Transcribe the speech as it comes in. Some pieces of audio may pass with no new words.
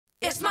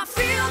It's my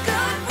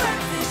feel-good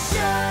breakfast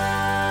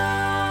show.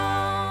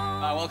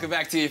 Welcome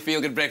back to your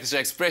Feel Good Breakfast Show,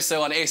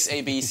 Expresso on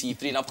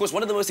SABC3. Now, of course,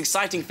 one of the most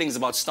exciting things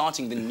about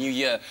starting the new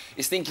year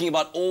is thinking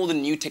about all the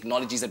new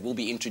technologies that will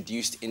be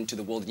introduced into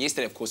the world. And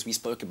yesterday, of course, we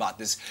spoke about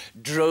this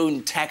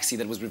drone taxi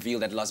that was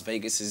revealed at Las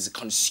Vegas's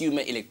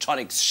Consumer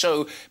Electronics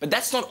Show. But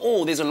that's not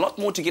all. There's a lot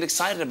more to get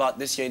excited about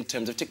this year in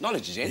terms of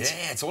technology, gents.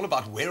 Yeah, it's all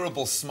about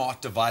wearable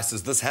smart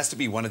devices. This has to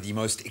be one of the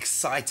most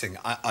exciting.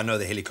 I know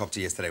the helicopter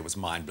yesterday was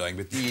mind-blowing,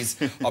 but these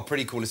are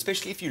pretty cool,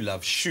 especially if you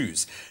love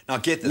shoes. Now,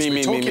 get this.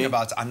 We're talking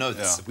about, I know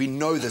this. Yeah. We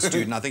know this,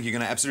 dude, and I think you're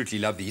going to absolutely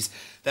love these.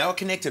 They are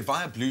connected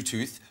via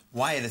Bluetooth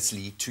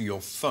wirelessly to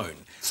your phone.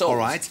 So, all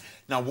right?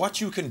 Now,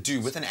 what you can do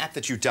with an app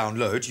that you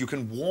download, you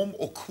can warm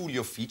or cool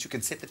your feet. You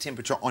can set the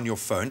temperature on your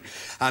phone.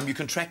 You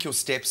can track your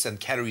steps and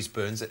calories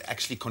burns. It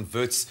actually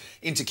converts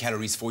into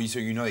calories for you, so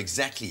you know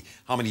exactly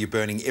how many you're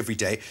burning every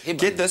day. Hey,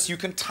 get this, you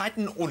can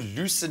tighten or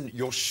loosen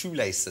your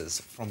shoelaces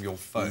from your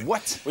phone.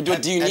 What?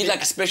 Do you need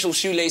like special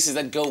shoelaces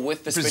that go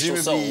with the special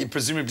sole?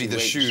 Presumably the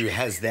shoe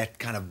has that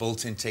kind of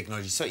built-in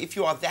technology. So if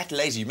you are that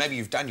lazy, maybe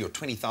you've done your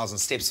 20,000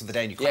 steps for the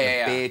day and you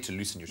can't bear to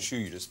loosen your shoe,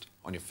 you just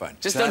on your phone.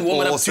 Just don't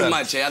warm it up too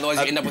much, otherwise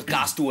you end up with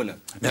gas toner.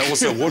 They're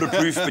also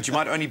waterproof, but you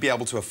might only be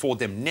able to afford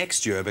them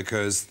next year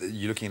because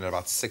you're looking at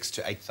about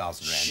 6,000 to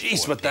 8,000 rand.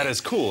 Jeez, but that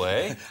is cool,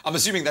 eh? I'm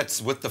assuming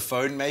that's with the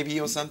phone maybe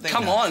or something.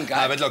 Come on,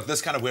 guys. But look,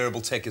 this kind of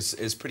wearable tech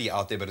is pretty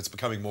out there, but it's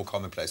becoming more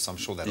commonplace, so I'm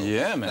sure that'll,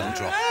 that'll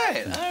drop. All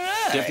right.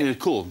 Definitely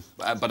cool,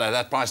 but at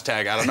that price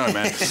tag, I don't know,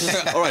 man.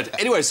 All right,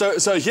 anyway, so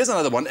here's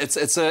another one.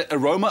 It's an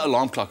aroma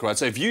alarm clock, right?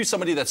 So if you're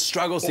somebody that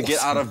struggles to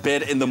get out of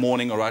bed in the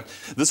morning, all right,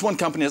 this one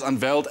company has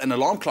unveiled an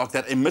alarm clock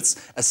that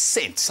emits a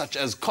scent, such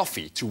as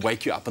coffee, to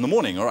wake you up in the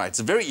morning, all right? It's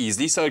very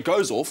easy, so it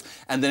goes off,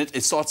 and then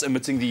it starts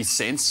emitting these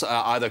scents,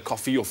 either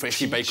coffee or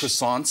freshly baked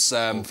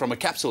croissants from a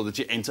capsule that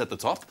you enter at the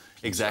top.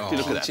 Exactly,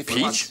 look at that.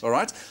 Peach, all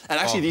right? And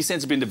actually, these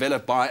scents have been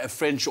developed by a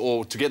French,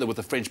 or together with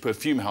a French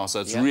perfume house,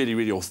 so it's really,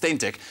 really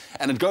authentic.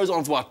 And it goes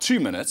on for about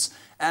 2 minutes.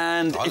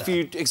 And if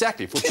you,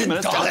 exactly, for 2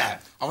 minutes... I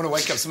want to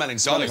wake up smelling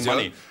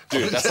money.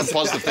 Dude, that's some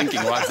positive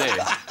thinking right there.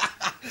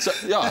 So,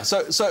 yeah,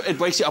 so it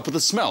wakes you up with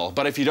a smell.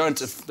 But if you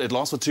don't, it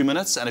lasts for 2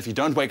 minutes. And if you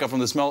don't wake up from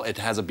the smell, it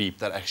has a beep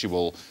that actually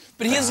will...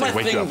 But here's my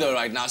thing, though,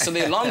 right now. So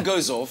the alarm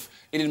goes off,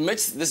 it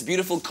emits this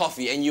beautiful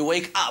coffee, and you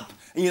wake up,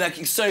 and you're like,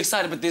 so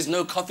excited, but there's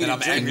no coffee to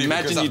drink.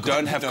 Imagine you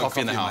don't have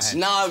coffee in the house.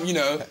 Now, you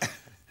know...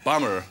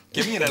 Bummer.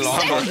 Give me an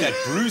alarm that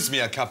brews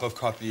me a cup of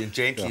coffee and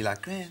gently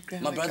like...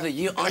 My brother,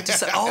 you aren't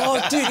just like...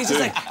 Oh, dude, he's just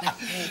like...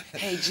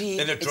 Hey, G,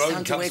 then a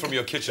drone comes from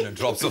your kitchen and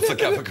drops off the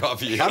cup of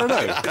coffee. I don't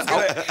know.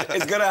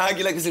 It's gonna hug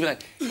you like this and be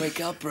like,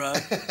 wake up, bro.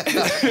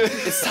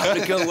 It's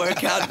time to go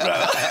work out,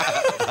 bro.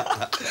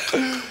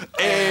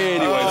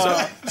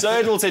 Anyway, so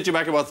it will set you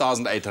back about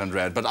 1,800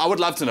 rand. But I would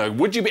love to know,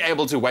 would you be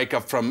able to wake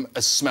up from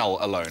a smell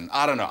alone?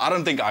 I don't know. I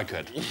don't think I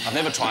could. I've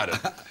never tried it.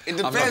 It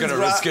depends, I'm not gonna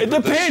risk it. It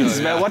depends,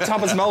 man. What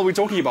type of smell are we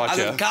talking about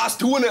here? Gas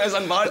toner is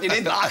unveiled.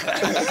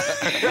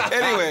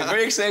 Anyway,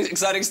 very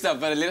exciting stuff.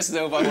 But let us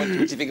know about what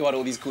you think about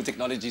all these cool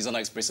technologies on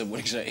our Expresso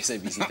Morning Show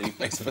SABC3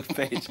 Facebook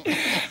page.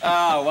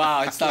 Oh,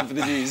 wow. It's time for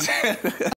the news.